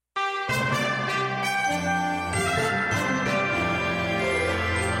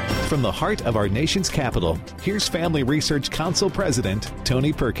From the heart of our nation's capital, here's Family Research Council President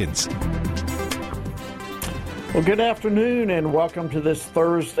Tony Perkins. Well, good afternoon and welcome to this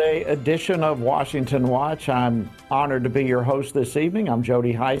Thursday edition of Washington Watch. I'm honored to be your host this evening. I'm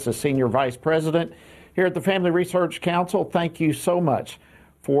Jody Heiss, a Senior Vice President here at the Family Research Council. Thank you so much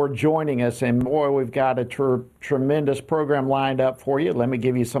for joining us. And boy, we've got a tremendous program lined up for you. Let me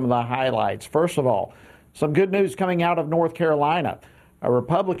give you some of the highlights. First of all, some good news coming out of North Carolina. A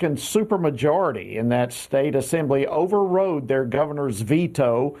Republican supermajority in that state assembly overrode their governor's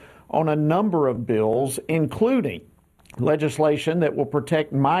veto on a number of bills, including legislation that will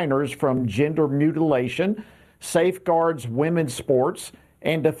protect minors from gender mutilation, safeguards women's sports,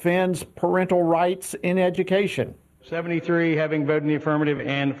 and defends parental rights in education. 73 having voted in the affirmative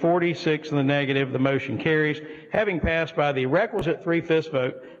and 46 in the negative, the motion carries. Having passed by the requisite 3/5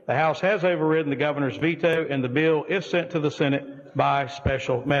 vote, the House has overridden the governor's veto, and the bill is sent to the Senate by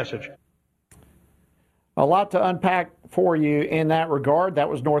special message. A lot to unpack for you in that regard. That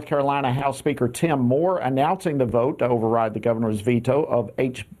was North Carolina House Speaker Tim Moore announcing the vote to override the governor's veto of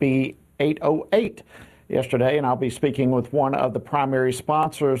HB 808 yesterday, and I'll be speaking with one of the primary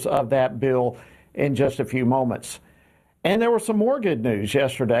sponsors of that bill in just a few moments. And there was some more good news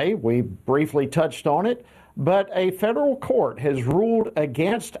yesterday. We briefly touched on it, but a federal court has ruled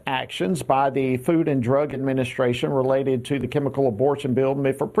against actions by the Food and Drug Administration related to the chemical abortion bill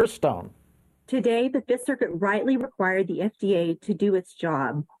mifepristone. Today, the Fifth Circuit rightly required the FDA to do its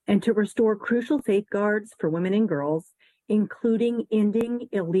job and to restore crucial safeguards for women and girls, including ending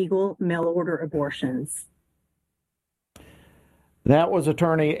illegal mail-order abortions. That was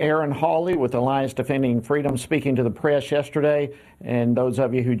attorney Erin Hawley with Alliance Defending Freedom speaking to the press yesterday. And those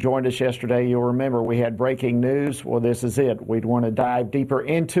of you who joined us yesterday, you'll remember we had breaking news. Well, this is it. We'd want to dive deeper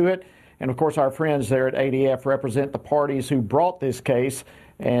into it. And of course, our friends there at ADF represent the parties who brought this case.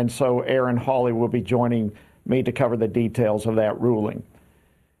 And so Erin Hawley will be joining me to cover the details of that ruling.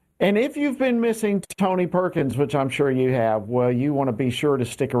 And if you've been missing Tony Perkins, which I'm sure you have, well, you want to be sure to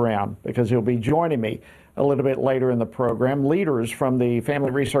stick around because he'll be joining me a little bit later in the program. Leaders from the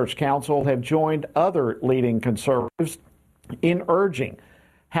Family Research Council have joined other leading conservatives in urging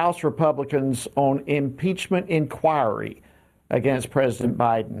House Republicans on impeachment inquiry against President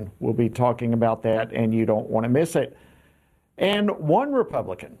Biden. We'll be talking about that, and you don't want to miss it. And one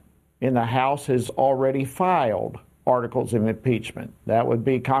Republican in the House has already filed articles of impeachment. That would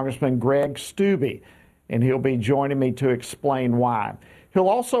be Congressman Greg Steube, and he'll be joining me to explain why. He'll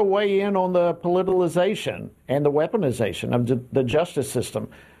also weigh in on the politicization and the weaponization of the justice system,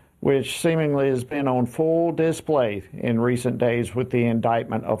 which seemingly has been on full display in recent days with the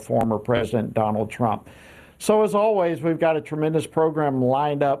indictment of former President Donald Trump. So as always, we've got a tremendous program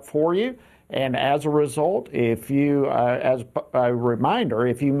lined up for you. And as a result, if you, as a reminder,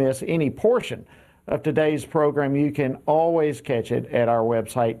 if you miss any portion of today's program, you can always catch it at our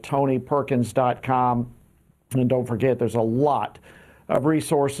website, tonyperkins.com. And don't forget, there's a lot of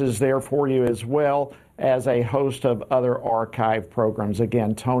resources there for you, as well as a host of other archive programs.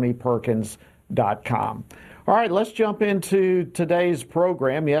 Again, tonyperkins.com. All right, let's jump into today's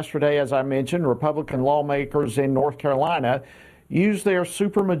program. Yesterday, as I mentioned, Republican lawmakers in North Carolina used their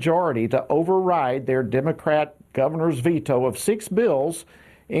supermajority to override their Democrat governor's veto of 6 bills,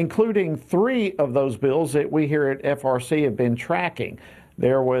 including 3 of those bills that we here at FRC have been tracking.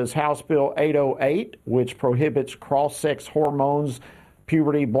 There was House Bill 808, which prohibits cross-sex hormones,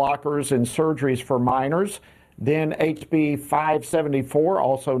 puberty blockers, and surgeries for minors. Then HB 574,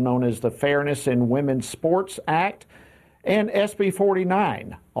 also known as the Fairness in Women's Sports Act, and SB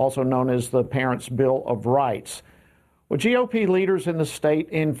 49, also known as the Parents' Bill of Rights. Well, GOP leaders in the state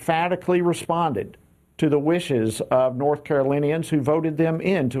emphatically responded to the wishes of North Carolinians who voted them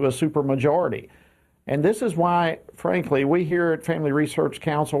into a supermajority. And this is why, frankly, we here at Family Research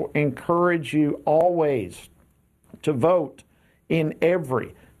Council encourage you always to vote in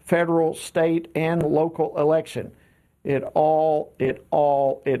every federal, state, and local election. It all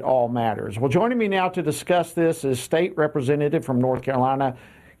matters. Well, joining me now to discuss this is State Representative from North Carolina,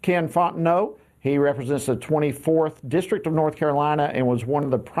 Ken Fontenot. He represents the 24th District of North Carolina and was one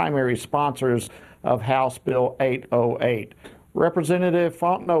of the primary sponsors of House Bill 808. Representative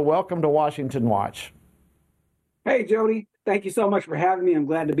Fontenot, welcome to Washington Watch. Hey, Jody. Thank you so much for having me. I'm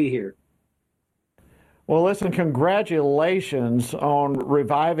glad to be here. Well, listen, congratulations on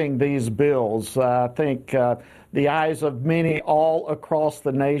reviving these bills. I think the eyes of many all across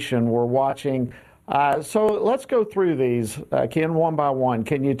the nation were watching. So let's go through these, Ken, one by one.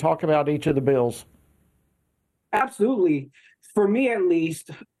 Can you talk about each of the bills? Absolutely. For me, at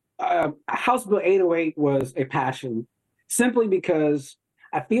least, House Bill 808 was a passion, simply because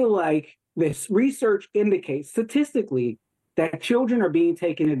I feel like this research indicates statistically that children are being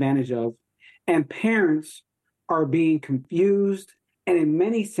taken advantage of and parents are being confused and in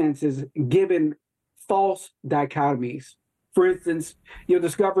many senses given false dichotomies. For instance, you'll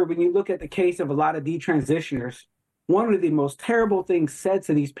discover when you look at the case of a lot of detransitioners, one of the most terrible things said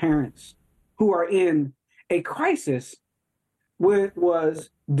to these parents who are in a crisis was,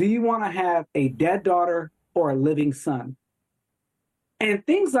 do you want to have a dead daughter or a living son? And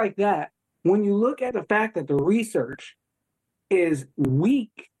things like that, when you look at the fact that the research is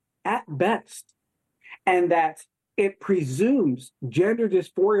weak at best, and that it presumes gender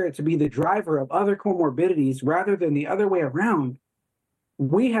dysphoria to be the driver of other comorbidities rather than the other way around,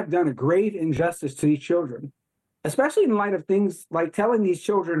 we have done a grave injustice to these children, especially in light of things like telling these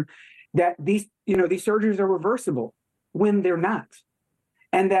children that these surgeries are reversible when they're not,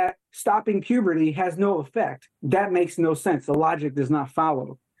 and that stopping puberty has no effect. That makes no sense. The logic does not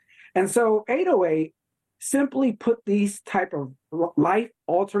follow. And so 808 simply put these type of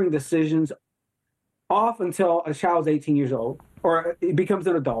life-altering decisions off until a child's 18 years old or it becomes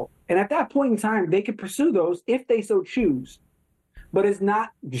an adult. And at that point in time, they can pursue those if they so choose. But it's not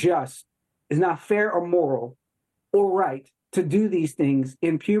just, it's not fair or moral or right to do these things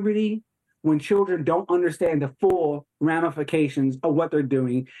in puberty when children don't understand the full ramifications of what they're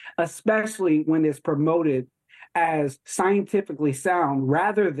doing, especially when it's promoted as scientifically sound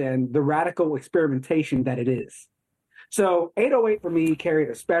rather than the radical experimentation that it is. So 808 for me carried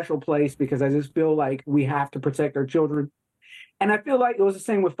a special place because I just feel like we have to protect our children. And I feel like it was the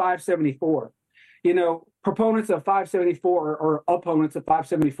same with 574. You know, proponents of 574 or opponents of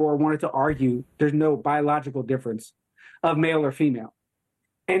 574 wanted to argue there's no biological difference of male or female.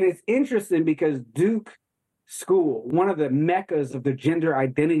 And it's interesting because Duke School, one of the meccas of the gender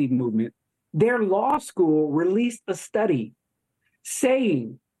identity movement, their law school released a study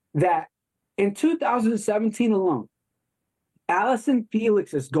saying that in 2017 alone, Allison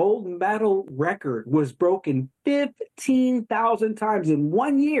Felix's gold medal record was broken 15,000 times in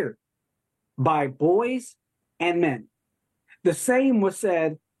 1 year by boys and men. The same was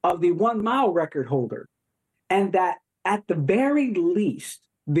said of the 1 mile record holder, and that at the very least,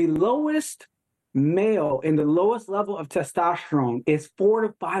 the lowest male in the lowest level of testosterone is 4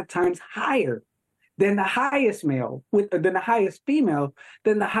 to 5 times higher than the highest male, than the highest female,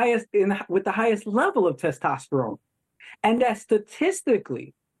 than the highest with the highest level of testosterone. And that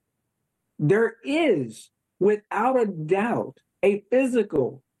statistically, there is, without a doubt, a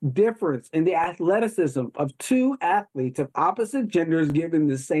physical difference in the athleticism of two athletes of opposite genders given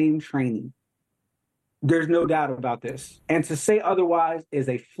the same training. There's no doubt about this. And to say otherwise is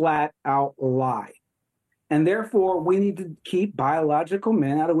a flat out lie. And therefore, we need to keep biological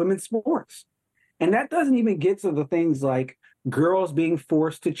men out of women's sports. And that doesn't even get to the things like girls being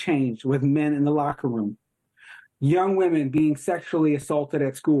forced to change with men in the locker room, young women being sexually assaulted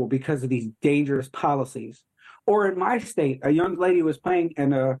at school because of these dangerous policies. Or in my state, a young lady was playing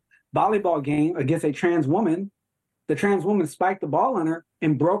in a volleyball game against a trans woman. The trans woman spiked the ball on her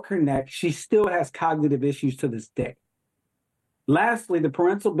and broke her neck. She still has cognitive issues to this day. Lastly, the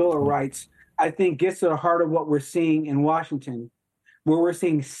Parental Bill of Rights, I think, gets to the heart of what we're seeing in Washington, where we're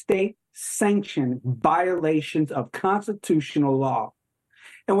seeing state-sanctioned violations of constitutional law.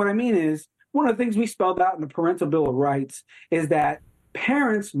 And what I mean is, one of the things we spelled out in the Parental Bill of Rights is that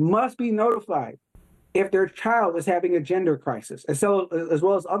parents must be notified if their child is having a gender crisis, as well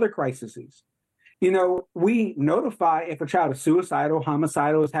as other crises. You know, we notify if a child is suicidal,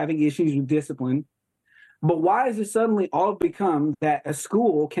 homicidal, is having issues with discipline. But why does it suddenly all become that a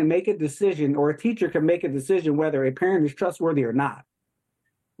school can make a decision or a teacher can make a decision whether a parent is trustworthy or not?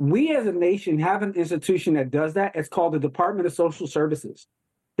 We as a nation have an institution that does that. It's called the Department of Social Services.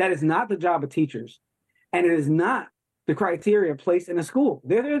 That is not the job of teachers. And it is not the criteria placed in a school.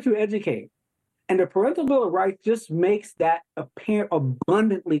 They're there to educate. And the Parental Bill of Rights just makes that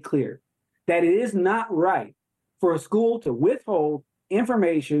abundantly clear that it is not right for a school to withhold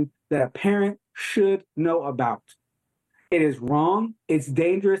information that a parent should know about. It is wrong, it's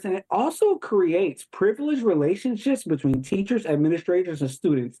dangerous, and it also creates privileged relationships between teachers, administrators, and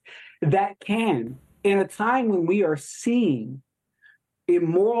students that can, in a time when we are seeing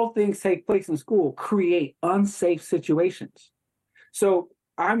immoral things take place in school, create unsafe situations. So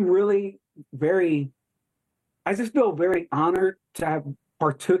I'm really I just feel very honored to have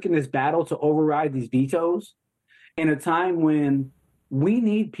partook in this battle to override these vetoes in a time when we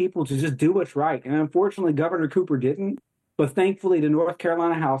need people to just do what's right. And unfortunately, Governor Cooper didn't. But thankfully, the North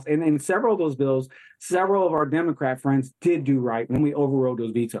Carolina House, and in several of those bills, several of our Democrat friends did do right when we overrode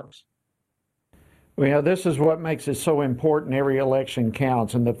those vetoes. Well, this is what makes it so important. Every election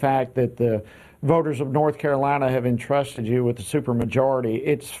counts, and the fact that the voters of North Carolina have entrusted you with the supermajority,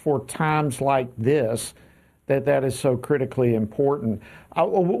 it's for times like this that is so critically important.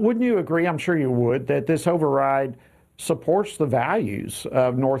 Wouldn't you agree, I'm sure you would, that this override supports the values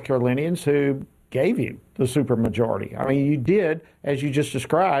of North Carolinians who gave you the supermajority? I mean, you did, as you just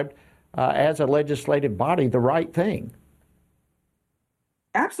described, as a legislative body, the right thing.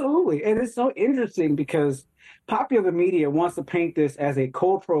 Absolutely. And it's so interesting because popular media wants to paint this as a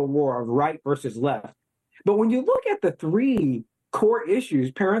cultural war of right versus left. But when you look at the three core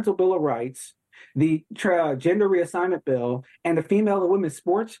issues, parental bill of rights, the gender reassignment bill, and the female and women's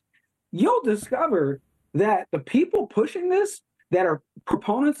sports, you'll discover that the people pushing this, that are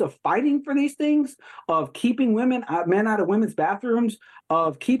proponents of fighting for these things, of keeping men out of women's bathrooms,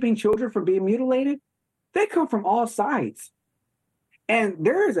 of keeping children from being mutilated, they come from all sides. And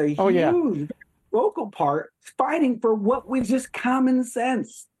there is a huge vocal part fighting for what was just common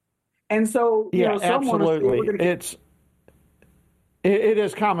sense. And so, absolutely. It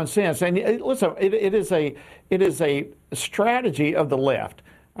is common sense. And listen, it is a strategy of the left.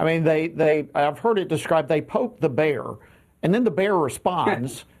 I mean, I've heard it described, they poke the bear, and then the bear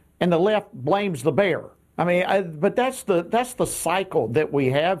responds, and the left blames the bear. I mean, but that's the cycle that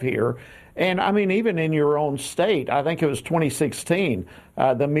we have here. And I mean, even in your own state, I think it was 2016,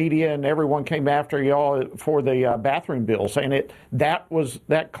 the media and everyone came after y'all for the bathroom bill, saying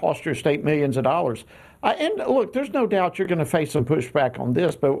that cost your state millions of dollars. And look, there's no doubt you're going to face some pushback on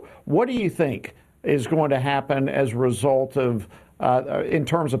this, but what do you think is going to happen as a result of, in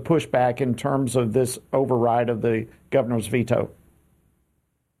terms of pushback, in terms of this override of the governor's veto?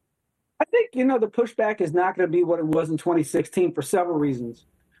 I think, the pushback is not going to be what it was in 2016 for several reasons.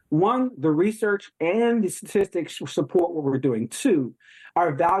 One, the research and the statistics support what we're doing. Two,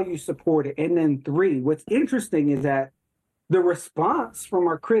 our values support it. And then three, what's interesting is that the response from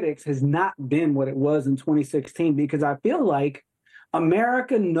our critics has not been what it was in 2016, because I feel like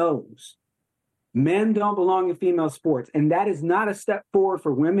America knows men don't belong in female sports. And that is not a step forward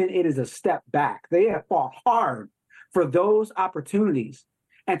for women. It is a step back. They have fought hard for those opportunities.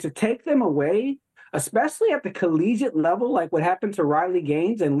 And to take them away, especially at the collegiate level, like what happened to Riley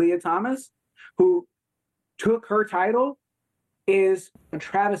Gaines and Leah Thomas, who took her title, is a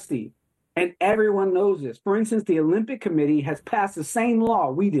travesty. And everyone knows this. For instance, the Olympic Committee has passed the same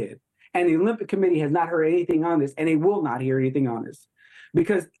law we did. And the Olympic Committee has not heard anything on this, and they will not hear anything on this,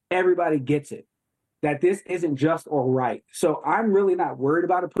 because everybody gets it, that this isn't just or right. So I'm really not worried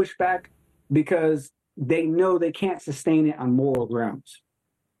about a pushback, because they know they can't sustain it on moral grounds.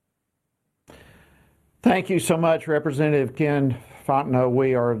 Thank you so much, Representative Ken Fontenot.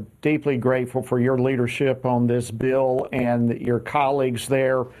 We are deeply grateful for your leadership on this bill and your colleagues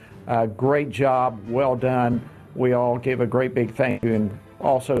there. Great job. Well done. We all give a great big thank you. And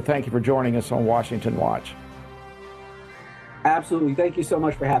also thank you for joining us on Washington Watch. Absolutely. Thank you so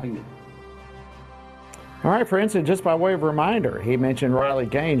much for having me. All right, friends, and just by way of reminder, he mentioned Riley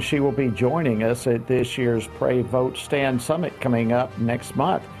Gaines. She will be joining us at this year's Pray, Vote, Stand Summit coming up next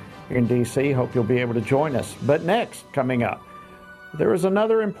month here in D.C. Hope you'll be able to join us. But next, coming up, there was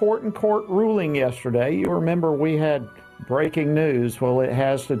another important court ruling yesterday. You remember we had breaking news. Well, it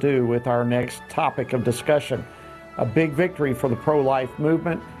has to do with our next topic of discussion. A big victory for the pro-life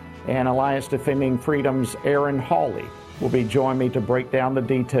movement, and Alliance Defending Freedom's Erin Hawley will be joining me to break down the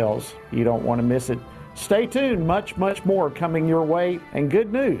details. You don't want to miss it. Stay tuned. Much, much more coming your way, and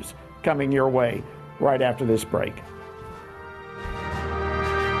good news coming your way right after this break.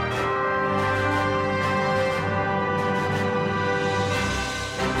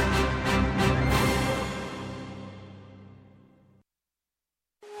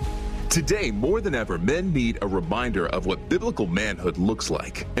 Today, more than ever, men need a reminder of what biblical manhood looks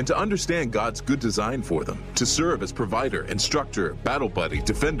like, and to understand God's good design for them, to serve as provider, instructor, battle buddy,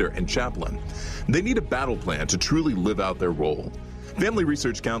 defender, and chaplain. They need a battle plan to truly live out their role. Family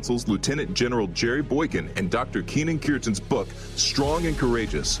Research Council's Lieutenant General Jerry Boykin and Dr. Keenan Kierton's book, Strong and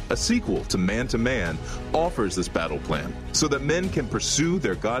Courageous, a sequel to Man, offers this battle plan so that men can pursue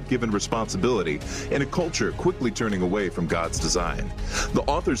their God-given responsibility in a culture quickly turning away from God's design. The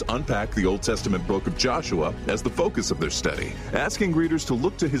authors unpack the Old Testament book of Joshua as the focus of their study, asking readers to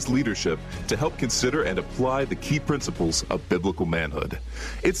look to his leadership to help consider and apply the key principles of biblical manhood.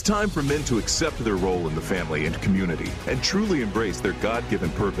 It's time for men to accept their role in the family and community and truly embrace their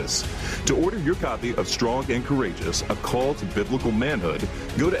God-given purpose. To order your copy of Strong and Courageous, A Call to Biblical Manhood,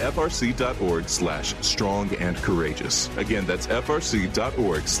 go to frc.org/strong and courageous. Again, that's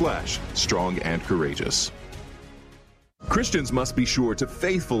frc.org/strong and courageous. Christians must be sure to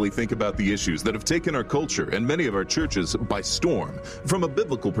faithfully think about the issues that have taken our culture and many of our churches by storm from a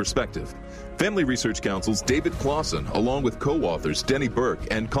biblical perspective. Family Research Council's David Clausen, along with co-authors Denny Burke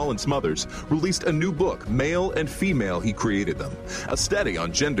and Colin Smothers, released a new book, Male and Female, He Created Them, a study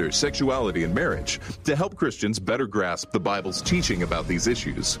on gender, sexuality, and marriage to help Christians better grasp the Bible's teaching about these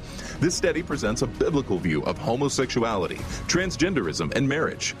issues. This study presents a biblical view of homosexuality, transgenderism, and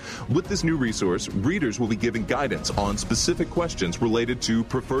marriage. With this new resource, readers will be given guidance on specific questions related to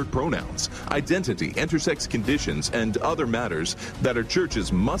preferred pronouns, identity, intersex conditions, and other matters that our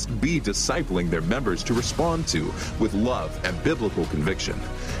churches must be discipling their members to respond to with love and biblical conviction.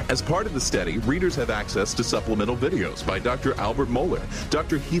 As part of the study, readers have access to supplemental videos by Dr. Albert Mohler,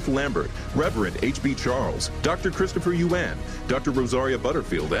 Dr. Heath Lambert, Reverend H.B. Charles, Dr. Christopher Yuan, Dr. Rosaria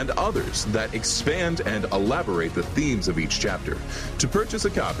Butterfield, and others that expand and elaborate the themes of each chapter. To purchase a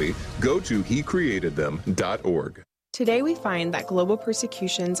copy, go to hecreatedthem.org. Today we find that global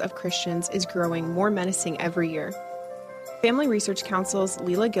persecutions of Christians is growing more menacing every year. Family Research Council's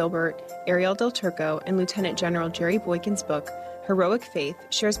Leela Gilbert, Ariel Del Turco, and Lieutenant General Jerry Boykin's book, Heroic Faith,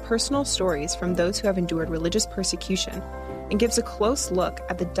 shares personal stories from those who have endured religious persecution and gives a close look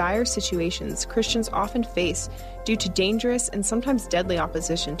at the dire situations Christians often face due to dangerous and sometimes deadly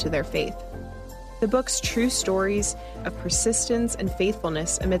opposition to their faith. The book's true stories of persistence and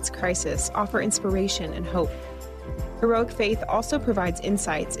faithfulness amidst crisis offer inspiration and hope. Heroic Faith also provides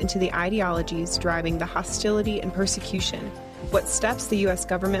insights into the ideologies driving the hostility and persecution, what steps the U.S.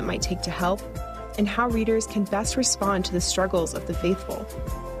 government might take to help, and how readers can best respond to the struggles of the faithful.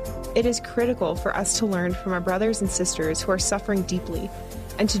 It is critical for us to learn from our brothers and sisters who are suffering deeply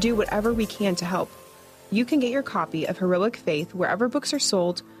and to do whatever we can to help. You can get your copy of Heroic Faith wherever books are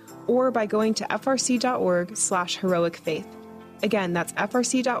sold or by going to frc.org/heroicfaith. Again, that's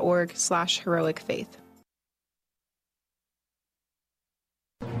frc.org/heroicfaith.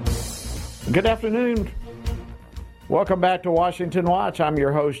 Good afternoon. Welcome back to Washington Watch. I'm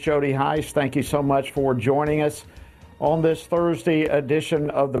your host, Jody Heiss. Thank you so much for joining us on this Thursday edition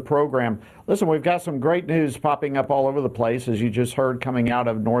of the program. Listen, we've got some great news popping up all over the place, as you just heard, coming out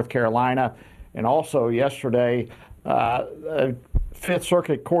of North Carolina. And also yesterday, Fifth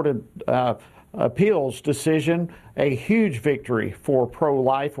Circuit Court of Appeals decision, a huge victory for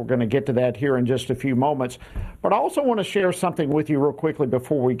pro-life. We're going to get to that here in just a few moments. But I also want to share something with you real quickly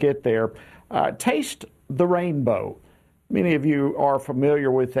before we get there. Taste the rainbow. Many of you are familiar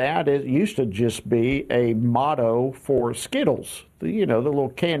with that. It used to just be a motto for Skittles, the little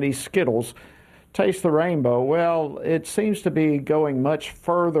candy Skittles. Taste the rainbow. Well, it seems to be going much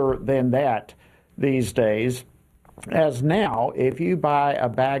further than that these days, as now, if you buy a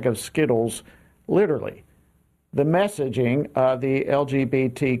bag of Skittles, literally, the messaging of the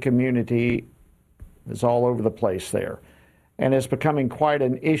LGBT community is all over the place there. And it's becoming quite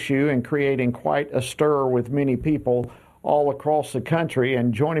an issue and creating quite a stir with many people all across the country.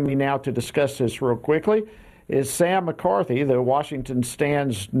 And joining me now to discuss this real quickly is Sam McCarthy, the Washington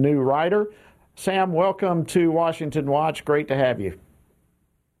Stand's new writer. Sam, welcome to Washington Watch. Great to have you.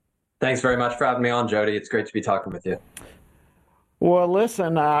 Thanks very much for having me on, Jody. It's great to be talking with you. Well,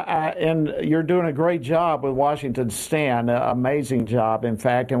 listen, and you're doing a great job with Washington Stand, amazing job, in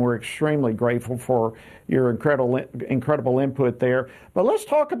fact, and we're extremely grateful for your incredible input there. But let's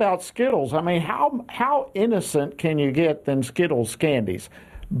talk about Skittles. I mean, how innocent can you get than Skittles candies?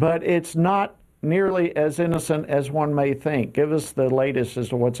 But it's not nearly as innocent as one may think. Give us the latest as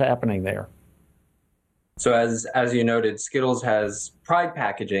to what's happening there. So as you noted, Skittles has pride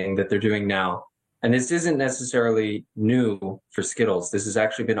packaging that they're doing now. And this isn't necessarily new for Skittles. This has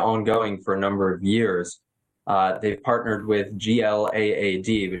actually been ongoing for a number of years. They've partnered with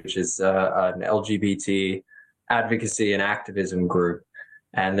GLAAD, which is an LGBT advocacy and activism group.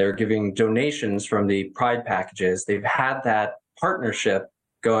 And they're giving donations from the pride packages. They've had that partnership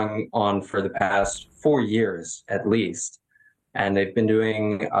going on for the past 4 years at least. And they've been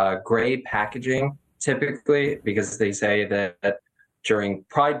doing gray packaging typically because they say that during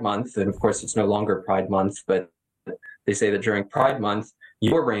Pride Month, and of course it's no longer Pride Month, but they say that during Pride Month,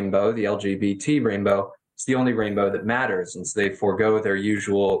 your rainbow, the LGBT rainbow, is the only rainbow that matters. And so they forego their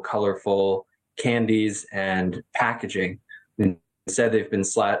usual colorful candies and packaging. Instead, they've been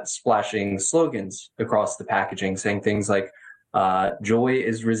splashing slogans across the packaging, saying things like, joy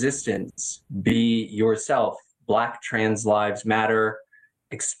is resistance, be yourself, Black trans lives matter,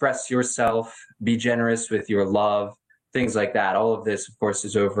 express yourself, be generous with your love, things like that. All of this, of course,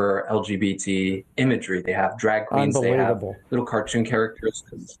 is over LGBT imagery. They have drag queens, they have little cartoon characters,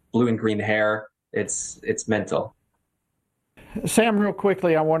 blue and green hair. It's mental. Sam, real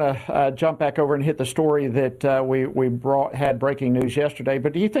quickly, I want to jump back over and hit the story that we had breaking news yesterday.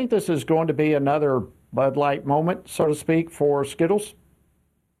 But do you think this is going to be another Bud Light moment, so to speak, for Skittles?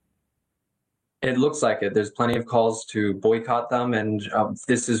 It looks like it. There's plenty of calls to boycott them, and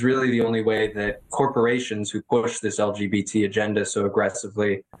this is really the only way that corporations who push this LGBT agenda so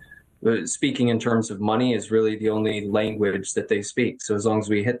aggressively, speaking in terms of money, is really the only language that they speak. So as long as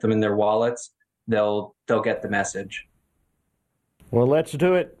we hit them in their wallets, they'll get the message. Well, let's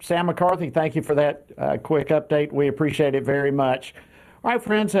do it. Sam McCarthy, thank you for that quick update. We appreciate it very much. All right,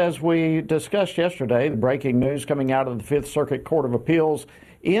 friends, as we discussed yesterday, the breaking news coming out of the Fifth Circuit Court of Appeals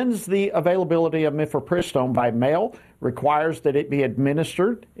ends the availability of mifepristone by mail, requires that it be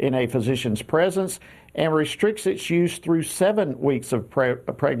administered in a physician's presence, and restricts its use through 7 weeks of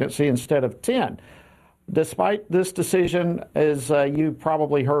pregnancy instead of 10. Despite this decision, as you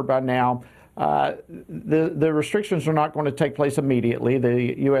probably heard by now, the restrictions are not going to take place immediately.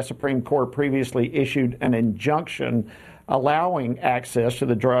 The U.S. Supreme Court previously issued an injunction allowing access to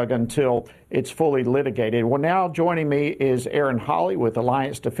the drug until it's fully litigated. Well, now joining me is Erin Hawley with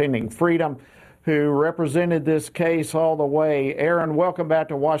Alliance Defending Freedom, who represented this case all the way. Erin, welcome back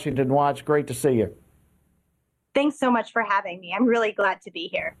to Washington Watch. Great to see you. Thanks so much for having me. I'm really glad to be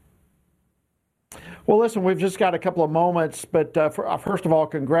here. Well, listen, we've just got a couple of moments, but first of all,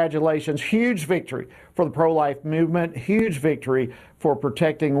 congratulations. Huge victory for the pro-life movement, huge victory for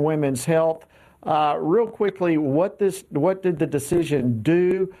protecting women's health. Real quickly, what did the decision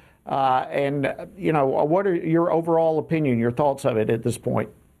do? And, what are your overall opinion, your thoughts of it at this point?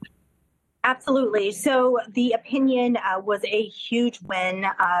 Absolutely. So the opinion was a huge win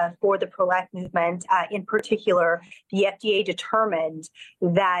for the pro-life movement. In particular, the FDA determined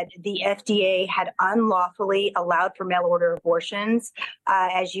that the FDA had unlawfully allowed for mail order abortions.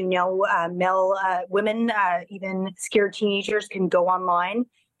 As you know, women, even scared teenagers, can go online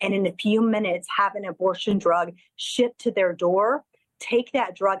and in a few minutes have an abortion drug shipped to their door, take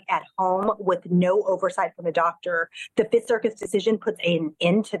that drug at home with no oversight from the doctor. The Fifth Circuit's decision puts an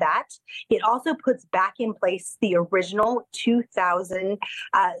end to that. It also puts back in place the original 2000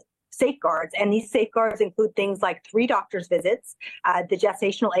 safeguards. And these safeguards include things like 3 doctor's visits. The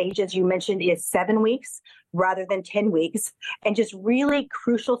gestational age, as you mentioned, is 7 weeks rather than 10 weeks. And just really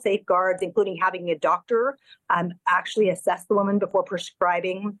crucial safeguards, including having a doctor actually assess the woman before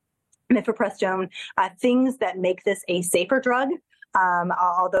prescribing mifepristone, things that make this a safer drug.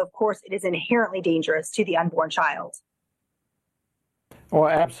 Although, of course, it is inherently dangerous to the unborn child. Well,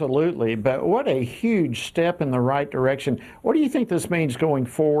 absolutely. But what a huge step in the right direction. What do you think this means going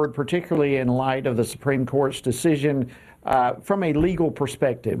forward, particularly in light of the Supreme Court's decision from a legal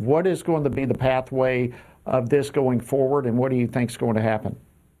perspective? What is going to be the pathway of this going forward, and what do you think is going to happen?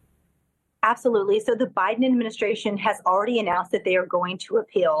 Absolutely. So the Biden administration has already announced that they are going to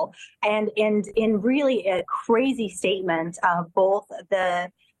appeal. And in really a crazy statement, both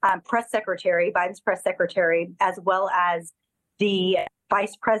the Biden's press secretary, as well as the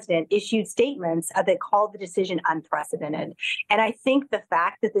vice president, issued statements that called the decision unprecedented. And I think the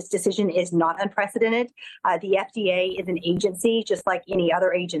fact that this decision is not unprecedented, the FDA is an agency just like any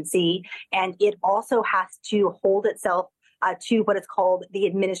other agency, and it also has to hold itself to what is called the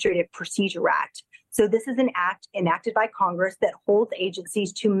Administrative Procedure Act. So this is an act enacted by Congress that holds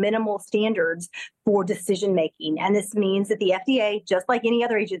agencies to minimal standards for decision making. And this means that the FDA, just like any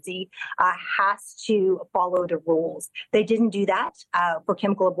other agency, has to follow the rules. They didn't do that for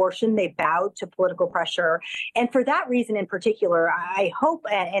chemical abortion. They bowed to political pressure. And for that reason in particular, I hope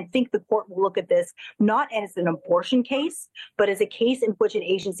and think the court will look at this not as an abortion case, but as a case in which an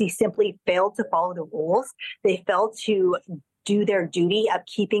agency simply failed to follow the rules. They failed to do their duty of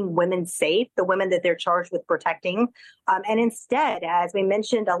keeping women safe, the women that they're charged with protecting, and instead, as we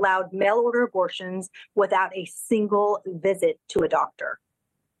mentioned, allowed mail order abortions without a single visit to a doctor.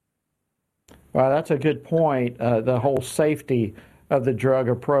 Well, that's a good point, the whole safety of the drug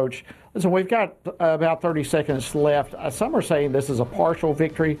approach. Listen, we've got about 30 seconds left. Some are saying this is a partial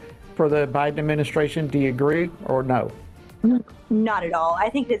victory for the Biden administration. Do you agree or no? Not at all. I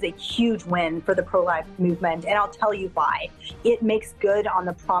think it is a huge win for the pro-life movement, and I'll tell you why. It makes good on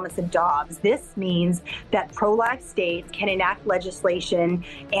the promise of Dobbs. This means that pro-life states can enact legislation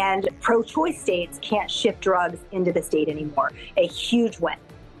and pro-choice states can't ship drugs into the state anymore. A huge win.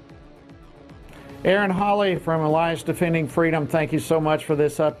 Erin Hawley from Alliance Defending Freedom, thank you so much for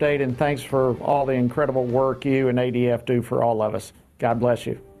this update, and thanks for all the incredible work you and ADF do for all of us. God bless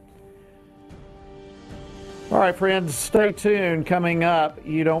you. All right, friends, stay tuned. Coming up,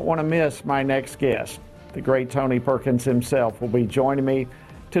 you don't want to miss my next guest. The great Tony Perkins himself will be joining me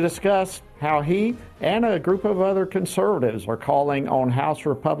to discuss how he and a group of other conservatives are calling on House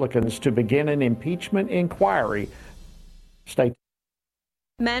Republicans to begin an impeachment inquiry. Stay.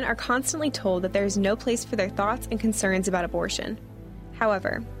 Men are constantly told that there is no place for their thoughts and concerns about abortion.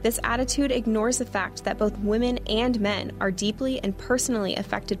 However, this attitude ignores the fact that both women and men are deeply and personally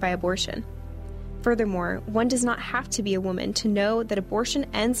affected by abortion. Furthermore, one does not have to be a woman to know that abortion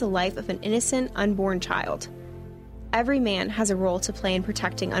ends the life of an innocent, unborn child. Every man has a role to play in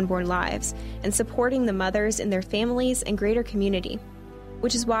protecting unborn lives and supporting the mothers in their families and greater community,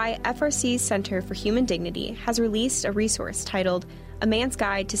 which is why FRC's Center for Human Dignity has released a resource titled A Man's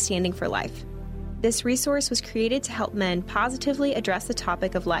Guide to Standing for Life. This resource was created to help men positively address the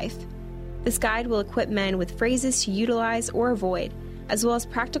topic of life. This guide will equip men with phrases to utilize or avoid, as well as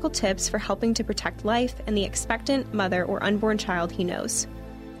practical tips for helping to protect life and the expectant mother or unborn child he knows.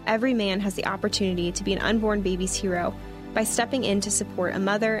 Every man has the opportunity to be an unborn baby's hero by stepping in to support a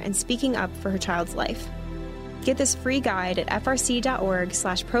mother and speaking up for her child's life. Get this free guide at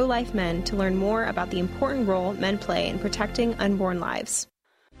frc.org/prolifemen to learn more about the important role men play in protecting unborn lives.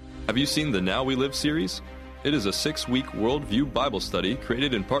 Have you seen the Now We Live series? It is a 6-week worldview Bible study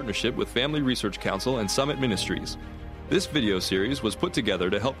created in partnership with Family Research Council and Summit Ministries. This video series was put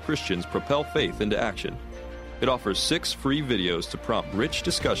together to help Christians propel faith into action. It offers 6 free videos to prompt rich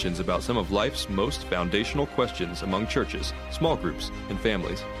discussions about some of life's most foundational questions among churches, small groups, and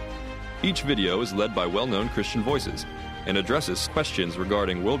families. Each video is led by well-known Christian voices and addresses questions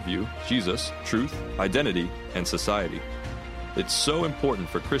regarding worldview, Jesus, truth, identity, and society. It's so important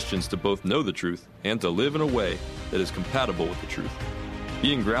for Christians to both know the truth and to live in a way that is compatible with the truth.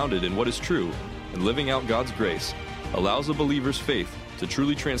 Being grounded in what is true and living out God's grace allows a believer's faith to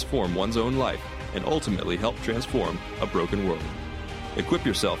truly transform one's own life and ultimately help transform a broken world. Equip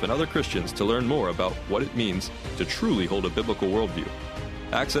yourself and other Christians to learn more about what it means to truly hold a biblical worldview.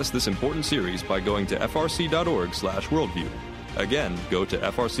 Access this important series by going to frc.org/worldview. Again, go to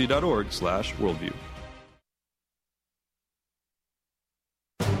frc.org/worldview.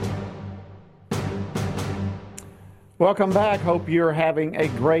 Welcome back. Hope you're having a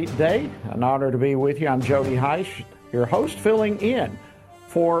great day. An honor to be with you. I'm Jody Heisch, your host, filling in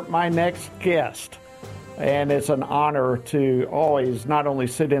for my next guest. And it's an honor to always not only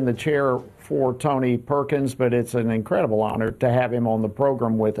sit in the chair for Tony Perkins, but it's an incredible honor to have him on the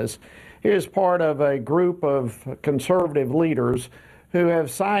program with us. He is part of a group of conservative leaders who have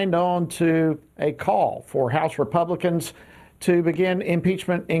signed on to a call for House Republicans to begin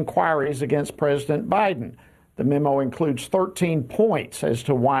impeachment inquiries against President Biden. The memo includes 13 points as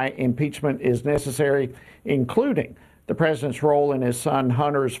to why impeachment is necessary, including the president's role in his son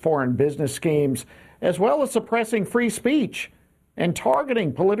Hunter's foreign business schemes, as well as suppressing free speech and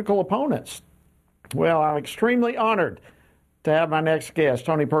targeting political opponents. Well, I'm extremely honored to have my next guest,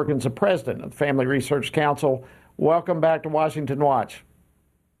 Tony Perkins, the president of the Family Research Council. Welcome back to Washington Watch.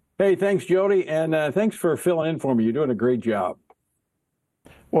 Hey, thanks, Jody, and thanks for filling in for me. You're doing a great job.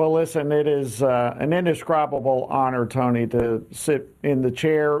 Well, listen, it is an indescribable honor, Tony, to sit in the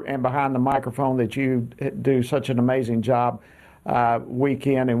chair and behind the microphone that you do such an amazing job week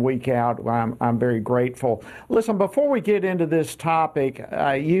in and week out. I'm very grateful. Listen, before we get into this topic,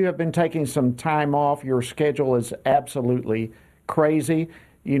 you have been taking some time off. Your schedule is absolutely crazy.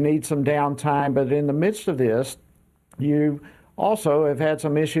 You need some downtime. But in the midst of this, you also have had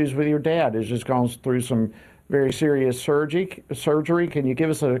some issues with your dad, who's just gone through some very serious surgery. Can you give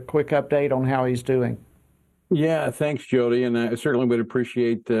us a quick update on how he's doing? Yeah, thanks, Jody, and I certainly would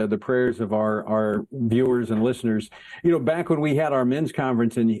appreciate the prayers of our viewers and listeners. You know, back when we had our men's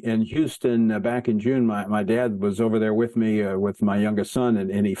conference in Houston back in June, my dad was over there with me with my youngest son,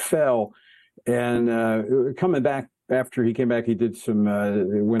 and he fell. And coming back, after he came back, he did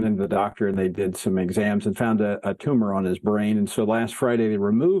went into the doctor, and they did some exams and found a tumor on his brain. And so last Friday, they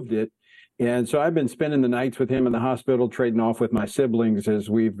removed it. And so I've been spending the nights with him in the hospital, trading off with my siblings as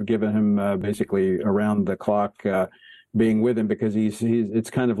we've given him basically around the clock being with him, because it's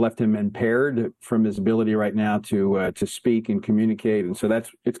kind of left him impaired from his ability right now to speak and communicate. And so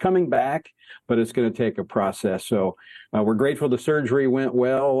it's coming back, but it's going to take a process. So we're grateful the surgery went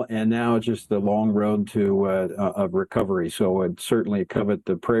well, and now it's just the long road of recovery. So I'd certainly covet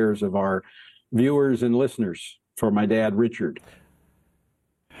the prayers of our viewers and listeners for my dad, Richard.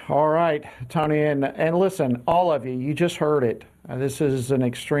 All right, Tony, and listen, all of you, you just heard it. This is an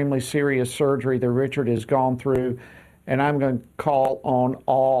extremely serious surgery that Richard has gone through, and I'm going to call on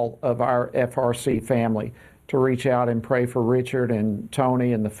all of our FRC family to reach out and pray for Richard and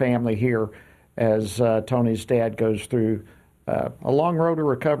Tony and the family here as Tony's dad goes through a long road to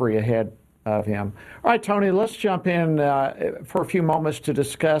recovery ahead of him. All right, Tony, let's jump in for a few moments to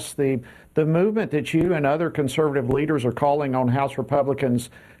discuss the movement that you and other conservative leaders are calling on House Republicans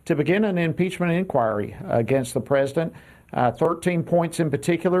to begin an impeachment inquiry against the president. 13 points in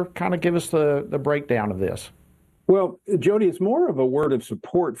particular. Kind of give us the breakdown of this. Well, Jody, it's more of a word of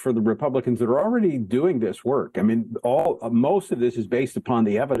support for the Republicans that are already doing this work. I mean, most of this is based upon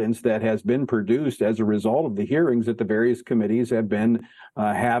the evidence that has been produced as a result of the hearings that the various committees have been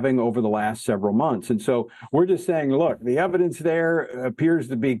having over the last several months. And so we're just saying, look, the evidence there appears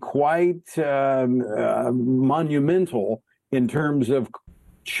to be quite monumental in terms of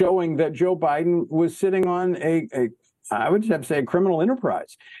showing that Joe Biden was sitting on I would have to say a criminal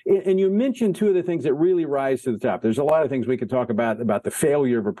enterprise. And you mentioned two of the things that really rise to the top. There's a lot of things we could talk about the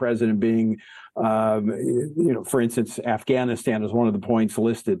failure of a president being, for instance, Afghanistan is one of the points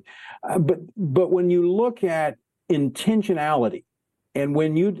listed. But when you look at intentionality, and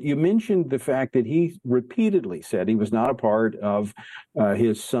when you mentioned the fact that he repeatedly said he was not a part of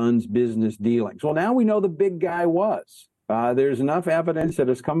his son's business dealings. Well, now we know the big guy was. There's enough evidence that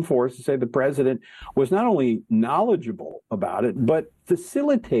has come forth to say the president was not only knowledgeable about it, but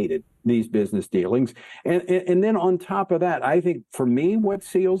facilitated these business dealings. And then on top of that, I think for me, what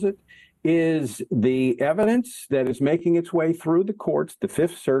seals it is the evidence that is making its way through the courts, the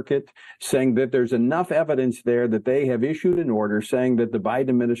Fifth Circuit, saying that there's enough evidence there that they have issued an order saying that the Biden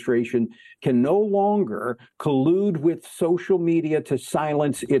administration can no longer collude with social media to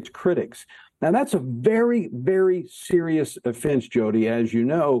silence its critics. Now, that's a very, very serious offense, Jody. As you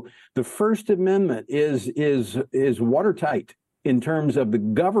know, the First Amendment is watertight in terms of the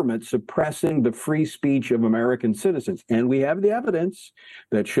government suppressing the free speech of American citizens. And we have the evidence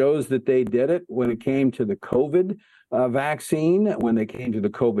that shows that they did it when it came to the COVID vaccine, when they came to the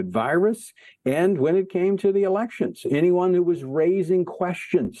COVID virus, and when it came to the elections. Anyone who was raising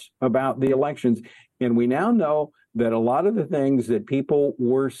questions about the elections. And we now know that a lot of the things that people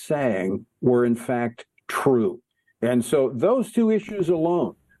were saying were in fact true. And so those two issues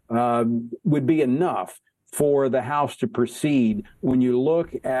alone would be enough for the House to proceed when you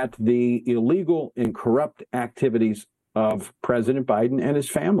look at the illegal and corrupt activities of President Biden and his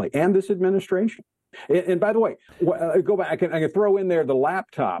family and this administration. And by the way, go back. I can throw in there the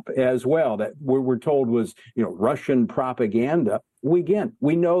laptop as well that we're told was, Russian propaganda. We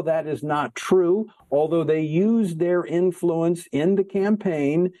know that is not true, although they used their influence in the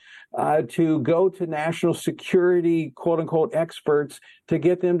campaign to go to national security, quote unquote, experts to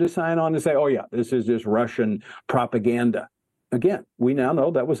get them to sign on and say, oh, yeah, this is just Russian propaganda. Again, we now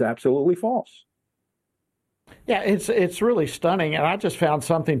know that was absolutely false. Yeah, it's really stunning. And I just found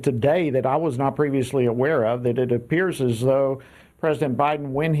something today that I was not previously aware of, that it appears as though President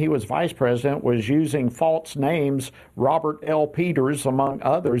Biden, when he was vice president, was using false names, Robert L. Peters, among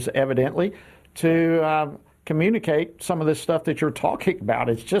others, evidently, to communicate some of this stuff that you're talking about.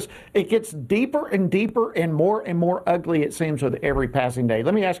 It gets deeper and deeper and more ugly, it seems, with every passing day.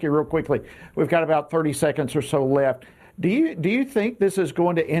 Let me ask you real quickly. We've got about 30 seconds or so left. Do you think this is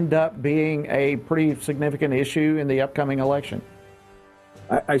going to end up being a pretty significant issue in the upcoming election?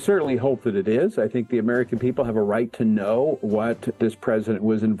 I certainly hope that it is. I think the American people have a right to know what this president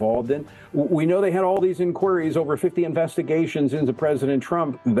was involved in. We know they had all these inquiries, over 50 investigations into President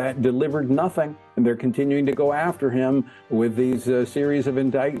Trump that delivered nothing. And they're continuing to go after him with these series of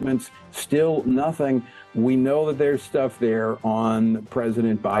indictments. Still nothing. We know that there's stuff there on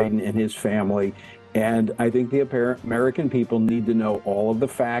President Biden and his family. And I think the American people need to know all of the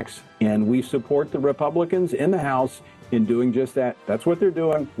facts. And we support the Republicans in the House in doing just that. That's what they're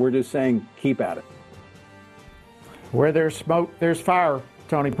doing. We're just saying, keep at it. Where there's smoke, there's fire.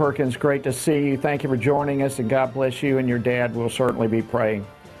 Tony Perkins, great to see you. Thank you for joining us, and God bless you and your dad. We'll certainly be praying.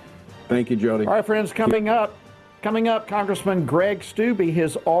 Thank you, Jody. All right, friends, coming up, Congressman Greg Steube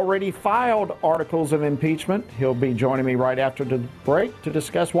has already filed articles of impeachment. He'll be joining me right after the break to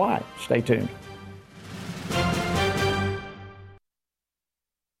discuss why. Stay tuned.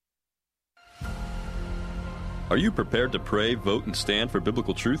 Are you prepared to pray, vote, and stand for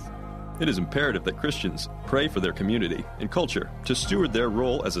biblical truth? It is imperative that Christians pray for their community and culture to steward their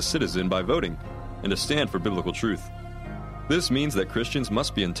role as a citizen by voting and to stand for biblical truth. This means that Christians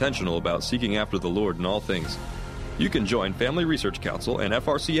must be intentional about seeking after the Lord in all things. You can join Family Research Council and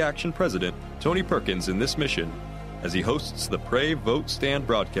FRC Action President Tony Perkins in this mission as he hosts the Pray, Vote, Stand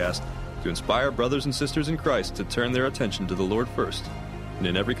broadcast to inspire brothers and sisters in Christ to turn their attention to the Lord first and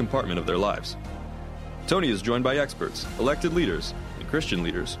in every compartment of their lives. Tony is joined by experts, elected leaders, and Christian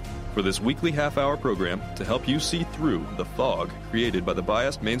leaders for this weekly half-hour program to help you see through the fog created by the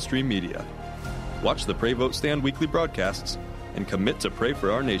biased mainstream media. Watch the Pray, Vote, Stand weekly broadcasts and commit to pray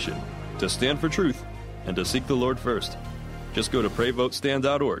for our nation, to stand for truth, and to seek the Lord first. Just go to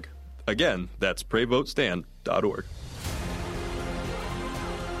PrayVoteStand.org. Again, that's PrayVoteStand.org.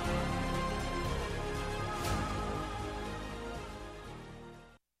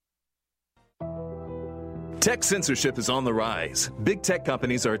 Tech censorship is on the rise. Big tech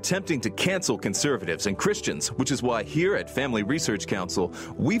companies are attempting to cancel conservatives and Christians, which is why here at Family Research Council,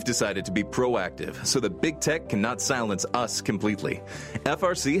 we've decided to be proactive so that big tech cannot silence us completely.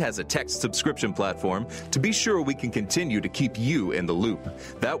 FRC has a text subscription platform to be sure we can continue to keep you in the loop.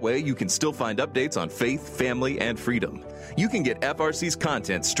 That way, you can still find updates on faith, family, and freedom. You can get FRC's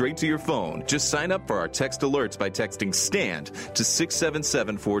content straight to your phone. Just sign up for our text alerts by texting STAND to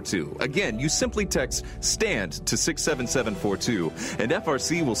 67742. Again, you simply text STAND to 67742, and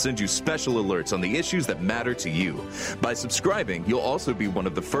FRC will send you special alerts on the issues that matter to you. By subscribing, you'll also be one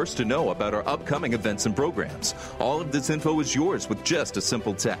of the first to know about our upcoming events and programs. All of this info is yours with just a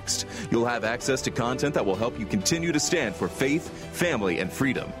simple text. You'll have access to content that will help you continue to stand for faith, family, and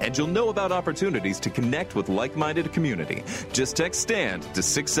freedom, and you'll know about opportunities to connect with like-minded community. Just text STAND to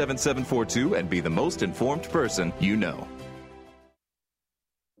 67742 and be the most informed person you know.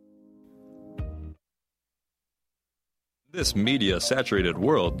 This media-saturated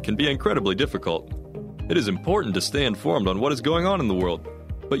world can be incredibly difficult. It is important to stay informed on what is going on in the world,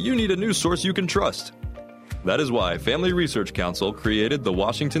 but you need a news source you can trust. That is why Family Research Council created the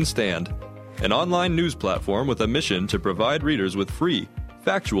Washington Stand, an online news platform with a mission to provide readers with free,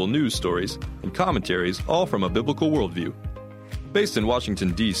 factual news stories and commentaries, all from a biblical worldview. Based in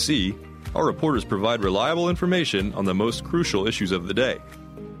Washington, D.C., our reporters provide reliable information on the most crucial issues of the day,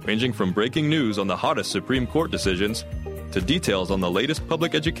 ranging from breaking news on the hottest Supreme Court decisions to details on the latest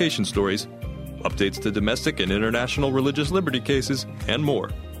public education stories, updates to domestic and international religious liberty cases, and more.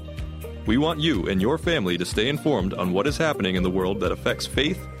 We want you and your family to stay informed on what is happening in the world that affects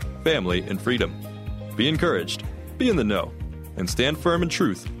faith, family, and freedom. Be encouraged, be in the know, and stand firm in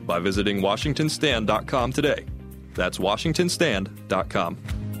truth by visiting WashingtonStand.com today. That's WashingtonStand.com.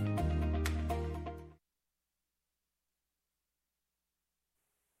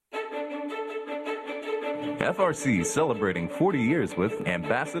 FRC celebrating 40 years with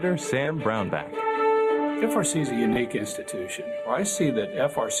Ambassador Sam Brownback. FRC is a unique institution. I see that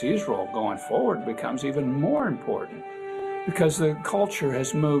FRC's role going forward becomes even more important because the culture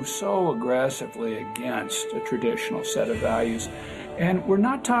has moved so aggressively against a traditional set of values. And we're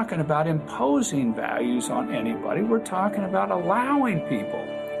not talking about imposing values on anybody. We're talking about allowing people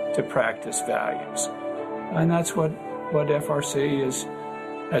to practice values. And that's what FRC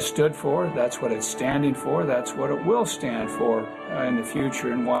has stood for. That's what it's standing for. That's what it will stand for in the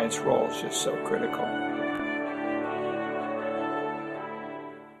future, and why its role is just so critical.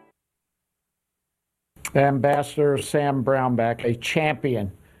 Ambassador Sam Brownback, a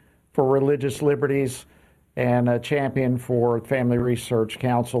champion for religious liberties and a champion for Family Research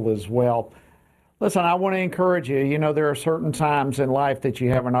Council as well. Listen, I want to encourage you. You know, there are certain times in life that you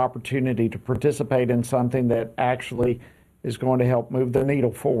have an opportunity to participate in something that actually is going to help move the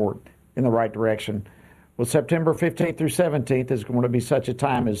needle forward in the right direction. Well, September 15th through 17th is going to be such a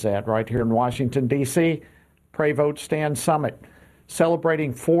time as that right here in Washington, D.C. Pray Vote Stand Summit,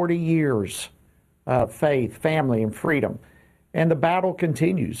 celebrating 40 years of faith, family, and freedom. And the battle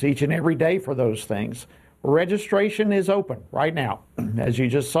continues each and every day for those things. Registration is open right now. As you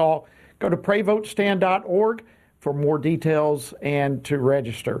just saw, go to PrayVoteStand.org for more details and to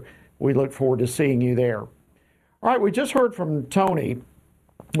register. We look forward to seeing you there. All right, we just heard from Tony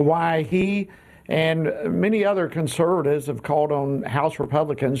why he and many other conservatives have called on House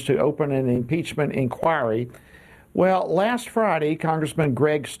Republicans to open an impeachment inquiry. Well, last Friday, Congressman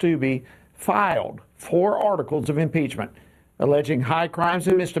Greg Steube filed 4 articles of impeachment alleging high crimes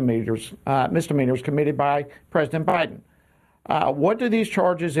and misdemeanors committed by President Biden. What do these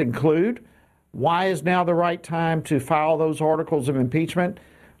charges include? Why is now the right time to file those articles of impeachment?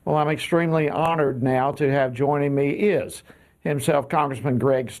 Well, I'm extremely honored now to have joining me is himself Congressman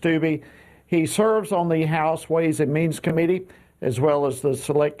Greg Steube. He serves on the House Ways and Means Committee as well as the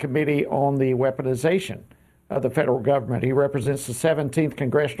Select Committee on the Weaponization of the federal government. He represents the 17th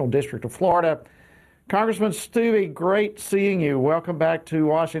Congressional District of Florida. Congressman Steube, great seeing you. Welcome back to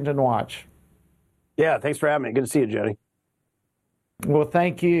Washington Watch. Yeah, thanks for having me. Good to see you, Jody. Well,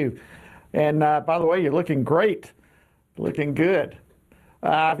 thank you. And by the way, you're looking great, looking good.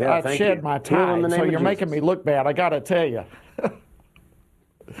 I've shed my tie, so you're making me look bad, I got to tell you.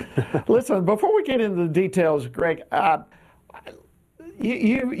 Listen, before we get into the details, Greg,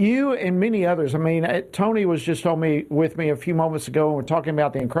 you and many others, I mean, Tony was just with me a few moments ago, and we're talking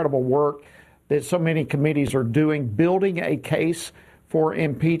about the incredible work that so many committees are doing, building a case for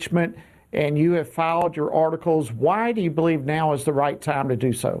impeachment. and you have filed your articles. Why do you believe now is the right time to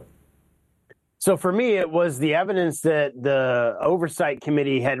do so? So for me, it was the evidence that the Oversight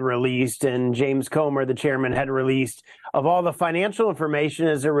Committee had released and James Comer, the chairman, had released of all the financial information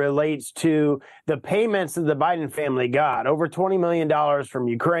as it relates to the payments that the Biden family got. Over $20 million from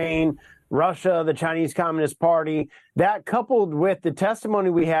Ukraine, Russia, the Chinese Communist Party. That coupled with the testimony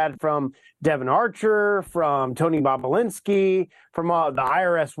we had from Devin Archer, from Tony Bobulinski, from the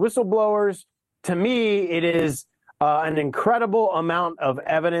IRS whistleblowers, to me, it is an incredible amount of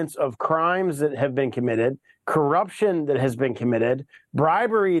evidence of crimes that have been committed, corruption that has been committed,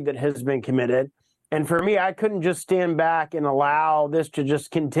 bribery that has been committed. And for me, I couldn't just stand back and allow this to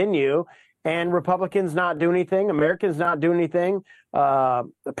just continue and Republicans not do anything, Americans not do anything,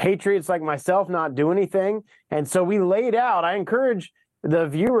 patriots like myself not do anything. And so we laid out, I encourage the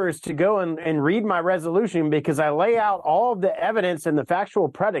viewers to go and read my resolution, because I lay out all of the evidence and the factual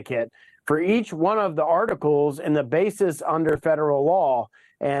predicate for each one of the articles and the basis under federal law.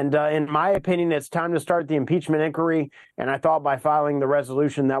 And in my opinion, it's time to start the impeachment inquiry. And I thought by filing the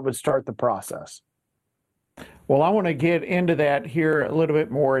resolution, that would start the process. Well, I want to get into that here a little bit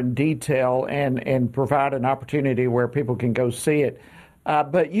more in detail and provide an opportunity where people can go see it.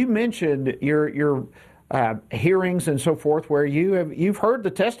 But you mentioned your hearings and so forth, where you've heard the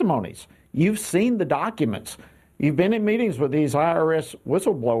testimonies, you've seen the documents, you've been in meetings with these IRS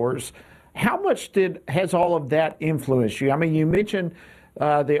whistleblowers. How much has all of that influenced you? I mean, you mentioned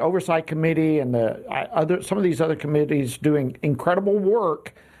the Oversight Committee and some of these other committees doing incredible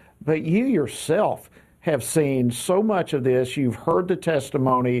work, but you yourself have seen so much of this. You've heard the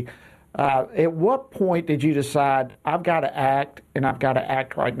testimony. At what point did you decide, I've got to act, and I've got to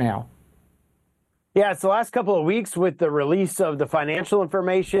act right now? Yeah, it's the last couple of weeks with the release of the financial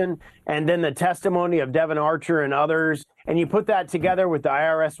information and then the testimony of Devin Archer and others. And you put that together with the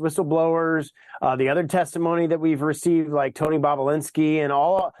IRS whistleblowers, the other testimony that we've received, like Tony Bobulinski, and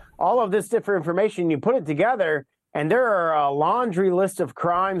all of this different information. You put it together, and there are a laundry list of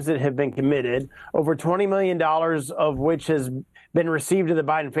crimes that have been committed, over $20 million of which has been received to the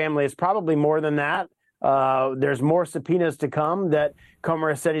Biden family. It's probably more than that. There's more subpoenas to come that Comer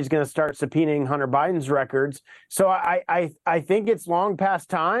has said he's going to start subpoenaing Hunter Biden's records. So I think it's long past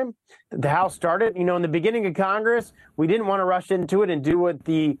time. The House started, in the beginning of Congress, we didn't want to rush into it and do what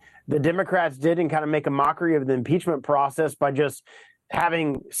the Democrats did and kind of make a mockery of the impeachment process by just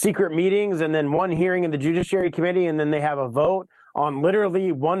having secret meetings and then one hearing in the Judiciary Committee, and then they have a vote on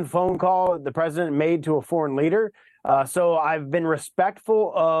literally one phone call the president made to a foreign leader. So I've been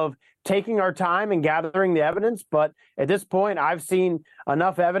respectful of taking our time and gathering the evidence. But at this point, I've seen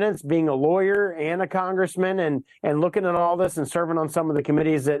enough evidence, being a lawyer and a congressman, and looking at all this and serving on some of the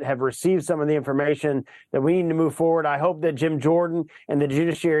committees that have received some of the information, that we need to move forward. I hope that Jim Jordan and the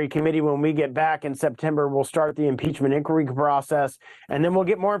Judiciary Committee, when we get back in September, will start the impeachment inquiry process, and then we'll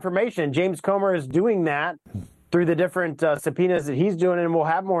get more information. James Comer is doing that through the different subpoenas that he's doing, and we'll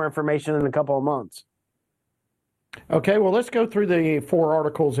have more information in a couple of months. Okay, well, let's go through the 4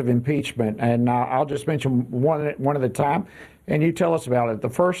 articles of impeachment, and I'll just mention one at a time, and you tell us about it. The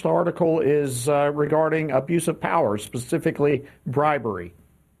first article is regarding abuse of power, specifically bribery.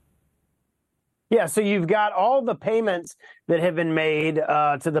 Yeah, so you've got all the payments that have been made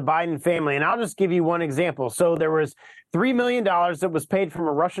to the Biden family, and I'll just give you one example. So there was $3 million that was paid from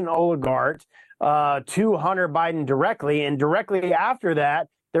a Russian oligarch to Hunter Biden directly, and directly after that,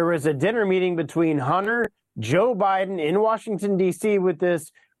 there was a dinner meeting between Hunter, Joe Biden in Washington, D.C. with this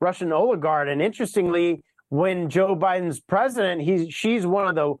Russian oligarch. And interestingly, when Joe Biden's president, she's one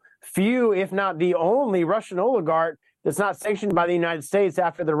of the few, if not the only Russian oligarch that's not sanctioned by the United States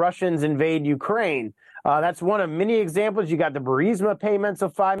after the Russians invade Ukraine. That's one of many examples. You got the Burisma payments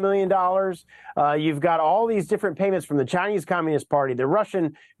of $5 million. You've got all these different payments from the Chinese Communist Party, the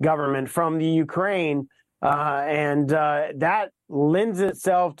Russian government, from the Ukraine. And that lends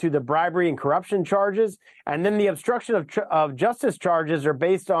itself to the bribery and corruption charges. And then the obstruction of justice charges are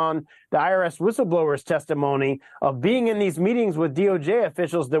based on the IRS whistleblowers' testimony of being in these meetings with DOJ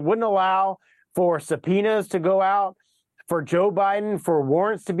officials that wouldn't allow for subpoenas to go out, for Joe Biden, for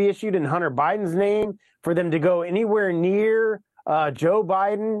warrants to be issued in Hunter Biden's name, for them to go anywhere near Joe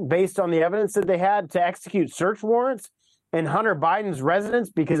Biden based on the evidence that they had, to execute search warrants in Hunter Biden's residence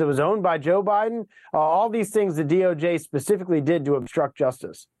because it was owned by Joe Biden. All these things the DOJ specifically did to obstruct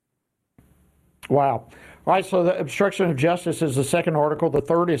justice. Wow. All right, so the obstruction of justice is the second article. The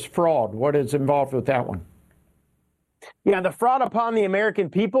third is fraud. What is involved with that one? Yeah, the fraud upon the American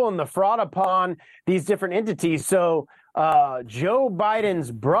people and the fraud upon these different entities. So Joe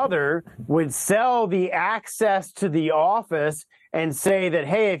Biden's brother would sell the access to the office and say that,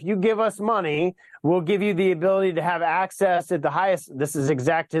 hey, if you give us money, we'll give you the ability to have access at the highest, this is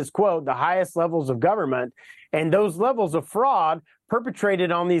exact his quote, the highest levels of government. And those levels of fraud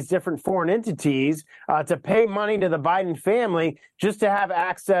perpetrated on these different foreign entities to pay money to the Biden family just to have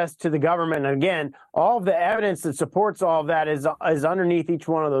access to the government. And again, all of the evidence that supports all of that is underneath each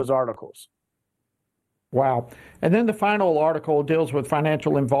one of those articles. Wow. And then the final article deals with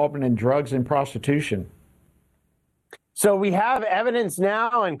financial involvement in drugs and prostitution. So we have evidence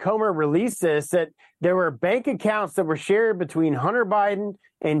now, and Comer released this, that there were bank accounts that were shared between Hunter Biden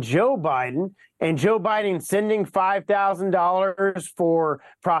and Joe Biden sending $5,000 for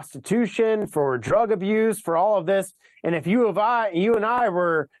prostitution, for drug abuse, for all of this. And if you and I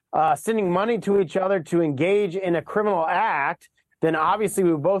were sending money to each other to engage in a criminal act, then obviously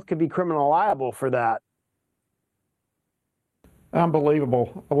we both could be criminal liable for that.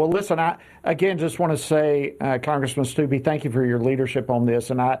 Unbelievable. Well, listen, I again just want to say, Congressman Steube, thank you for your leadership on this.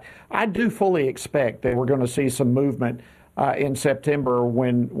 And I do fully expect that we're going to see some movement in September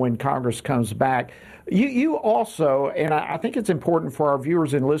when Congress comes back. You also, and I think it's important for our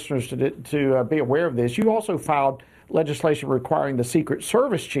viewers and listeners to be aware of this, you also filed legislation requiring the Secret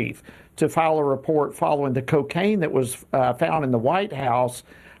Service chief to file a report following the cocaine that was found in the White House,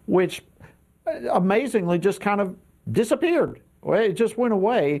 which amazingly just kind of disappeared. Well, it just went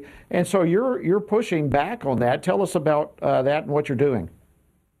away, and so you're pushing back on that. Tell us about that and what you're doing.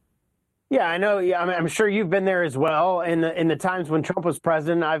 Yeah, I know. Yeah, I'm sure you've been there as well. In the times when Trump was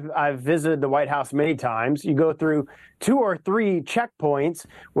president, I've visited the White House many times. You go through 2 or 3 checkpoints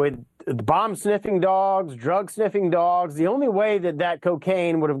with bomb sniffing dogs, drug sniffing dogs. The only way that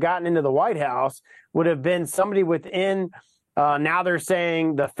cocaine would have gotten into the White House would have been somebody within. Now they're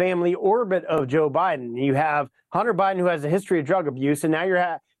saying the family orbit of Joe Biden. You have Hunter Biden, who has a history of drug abuse, and now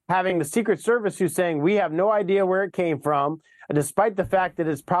you're having the Secret Service who's saying we have no idea where it came from, despite the fact that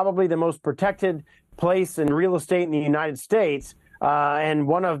it's probably the most protected place in real estate in the United States, and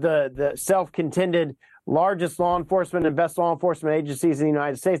one of the self-contended largest law enforcement and best law enforcement agencies in the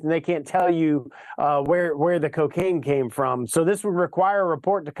United States, and they can't tell you where the cocaine came from. So this would require a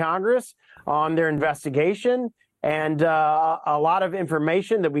report to Congress on their investigation and a lot of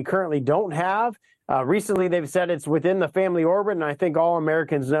information that we currently don't have. Recently, they've said it's within the family orbit, and I think all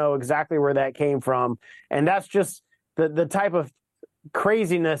Americans know exactly where that came from. And that's just the type of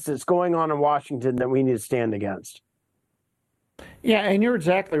craziness that's going on in Washington that we need to stand against. Yeah, and you're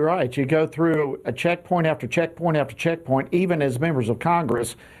exactly right. You go through a checkpoint after checkpoint after checkpoint, even as members of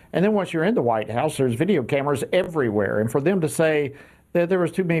Congress. And then once you're in the White House, there's video cameras everywhere. And for them to say that there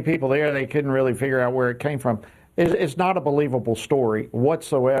was too many people there, they couldn't really figure out where it came from, it's not a believable story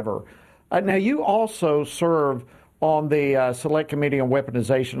whatsoever. Now, you also serve on the Select Committee on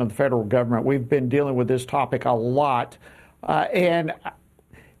Weaponization of the federal government. We've been dealing with this topic a lot. And,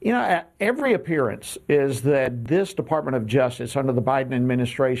 you know, every appearance is that this Department of Justice under the Biden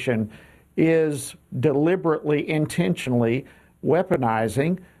administration is deliberately, intentionally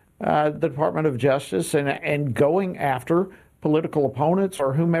weaponizing the Department of Justice and going after political opponents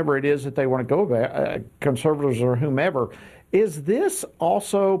or whomever it is that they want to go about, conservatives or whomever. Is this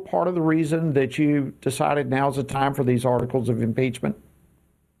also part of the reason that you decided now's the time for these articles of impeachment?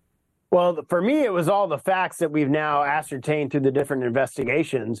 Well, for me, it was all the facts that we've now ascertained through the different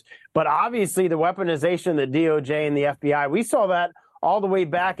investigations. But obviously, the weaponization of the DOJ and the FBI, we saw that all the way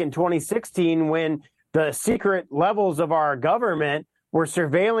back in 2016 when the secret levels of our government were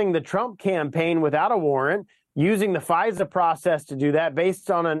surveilling the Trump campaign without a warrant, using the FISA process to do that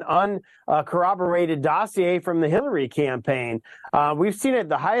based on an uncorroborated dossier from the Hillary campaign. We've seen it at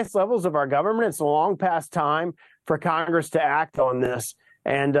the highest levels of our government. It's a long past time for Congress to act on this.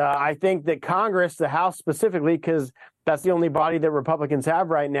 And I think that Congress, the House specifically, because that's the only body that Republicans have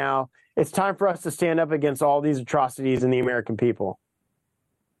right now, it's time for us to stand up against all these atrocities in the American people.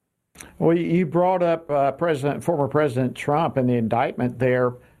 Well, you brought up former President Trump and the indictment there.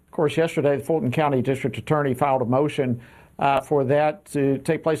 Of course, yesterday, the Fulton County District Attorney filed a motion for that to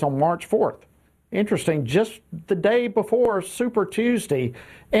take place on March 4th. Interesting, just the day before Super Tuesday.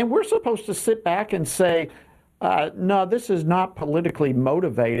 And we're supposed to sit back and say, no, this is not politically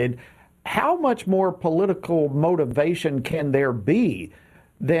motivated. How much more political motivation can there be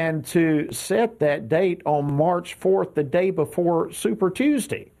than to set that date on March 4th, the day before Super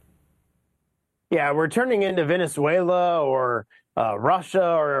Tuesday? Yeah, we're turning into Venezuela or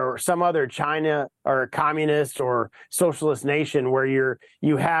Russia or some other China or communist or socialist nation where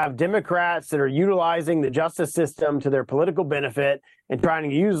you have Democrats that are utilizing the justice system to their political benefit and trying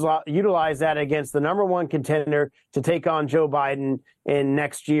to utilize that against the number one contender to take on Joe Biden in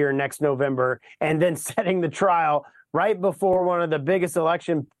next November, and then setting the trial right before one of the biggest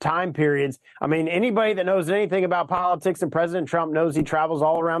election time periods. I mean, anybody that knows anything about politics and President Trump knows he travels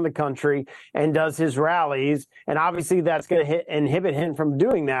all around the country and does his rallies. And obviously that's going to inhibit him from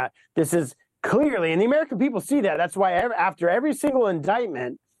doing that. This is clearly, and the American people see that. That's why after every single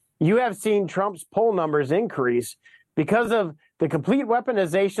indictment, you have seen Trump's poll numbers increase because of the complete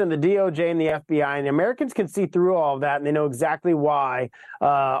weaponization of the DOJ and the FBI. And the Americans can see through all of that, and they know exactly why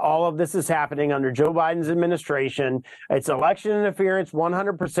all of this is happening under Joe Biden's administration. It's election interference,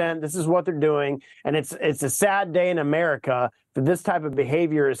 100%. This is what they're doing. And it's a sad day in America that this type of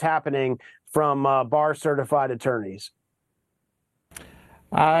behavior is happening from bar-certified attorneys.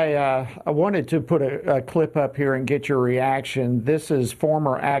 I wanted to put a clip up here and get your reaction. This is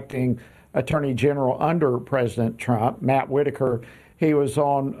former acting Attorney General under President Trump, Matt Whitaker. He was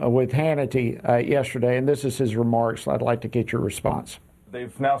on with Hannity yesterday, and this is his remarks. I'd like to get your response.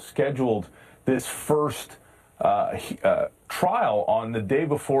 They've now scheduled this first trial on the day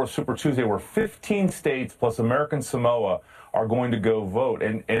before Super Tuesday, where 15 states plus American Samoa are going to go vote.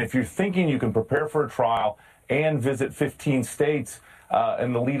 And if you're thinking you can prepare for a trial and visit 15 states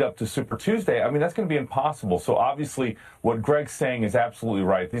in the lead up to Super Tuesday, I mean, that's going to be impossible. So obviously what Greg's saying is absolutely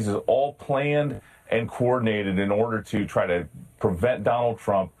right. This is all planned and coordinated in order to try to prevent Donald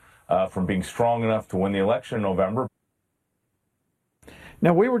Trump from being strong enough to win the election in November.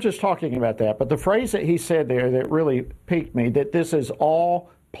 Now, we were just talking about that, but the phrase that he said there that really piqued me, that this is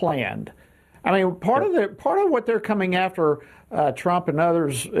all planned. I mean, part of what they're coming after Trump and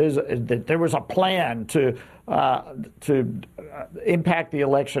others is that there was a plan to impact the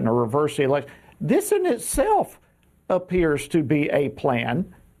election or reverse the election. This in itself appears to be a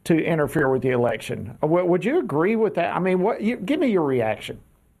plan to interfere with the election. Would you agree with that? I mean, give me your reaction.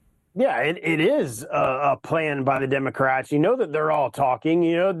 Yeah, it is a plan by the Democrats. You know that they're all talking.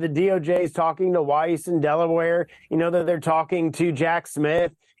 You know the DOJ is talking to Weiss in Delaware. You know that they're talking to Jack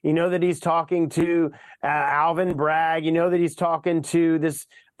Smith. You know that he's talking to Alvin Bragg. You know that he's talking to this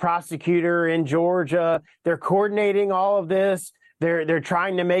prosecutor in Georgia. They're coordinating all of this. They're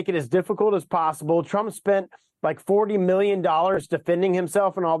trying to make it as difficult as possible. Trump spent like $40 million defending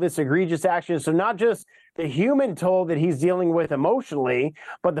himself in all this egregious action. So not just the human toll that he's dealing with emotionally,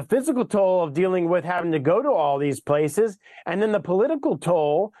 but the physical toll of dealing with having to go to all these places, and then the political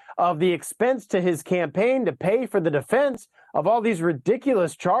toll of the expense to his campaign to pay for the defense of all these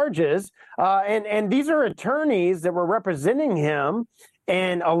ridiculous charges. And these are attorneys that were representing him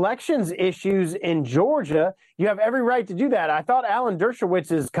and elections issues in Georgia. You have every right to do that. I thought Alan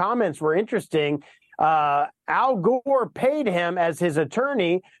Dershowitz's comments were interesting. Al Gore paid him as his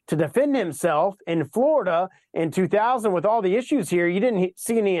attorney to defend himself in Florida in 2000 with all the issues here. You didn't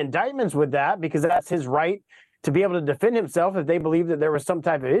see any indictments with that because that's his right to be able to defend himself if they believe that there was some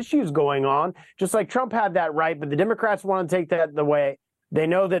type of issues going on, just like Trump had that right. But the Democrats want to take that the way. They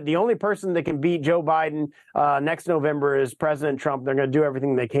know that the only person that can beat Joe Biden next November is President Trump. They're going to do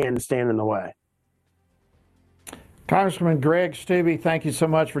everything they can to stand in the way. Congressman Greg Steube, thank you so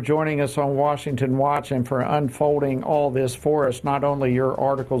much for joining us on Washington Watch and for unfolding all this for us, not only your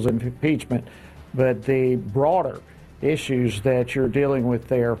articles of impeachment, but the broader issues that you're dealing with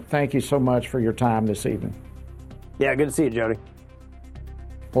there. Thank you so much for your time this evening. Yeah, good to see you, Jody.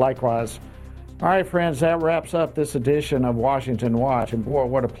 Likewise. All right, friends, that wraps up this edition of Washington Watch. And boy,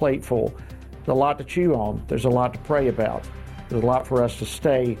 what a plateful. There's a lot to chew on. There's a lot to pray about. There's a lot for us to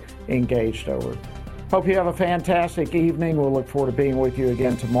stay engaged over. Hope you have a fantastic evening. We'll look forward to being with you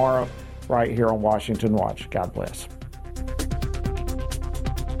again tomorrow right here on Washington Watch. God bless.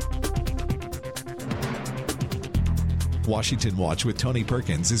 Washington Watch with Tony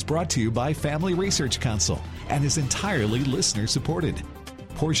Perkins is brought to you by Family Research Council and is entirely listener-supported.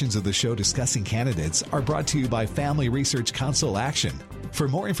 Portions of the show discussing candidates are brought to you by Family Research Council Action. For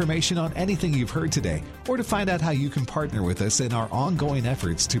more information on anything you've heard today, or to find out how you can partner with us in our ongoing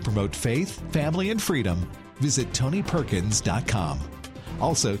efforts to promote faith, family, and freedom, visit TonyPerkins.com.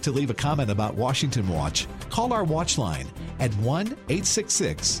 Also, to leave a comment about Washington Watch, call our watch line at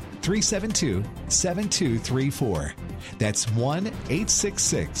 1-866-372-7234. That's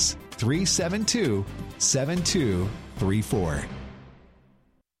 1-866-372-7234.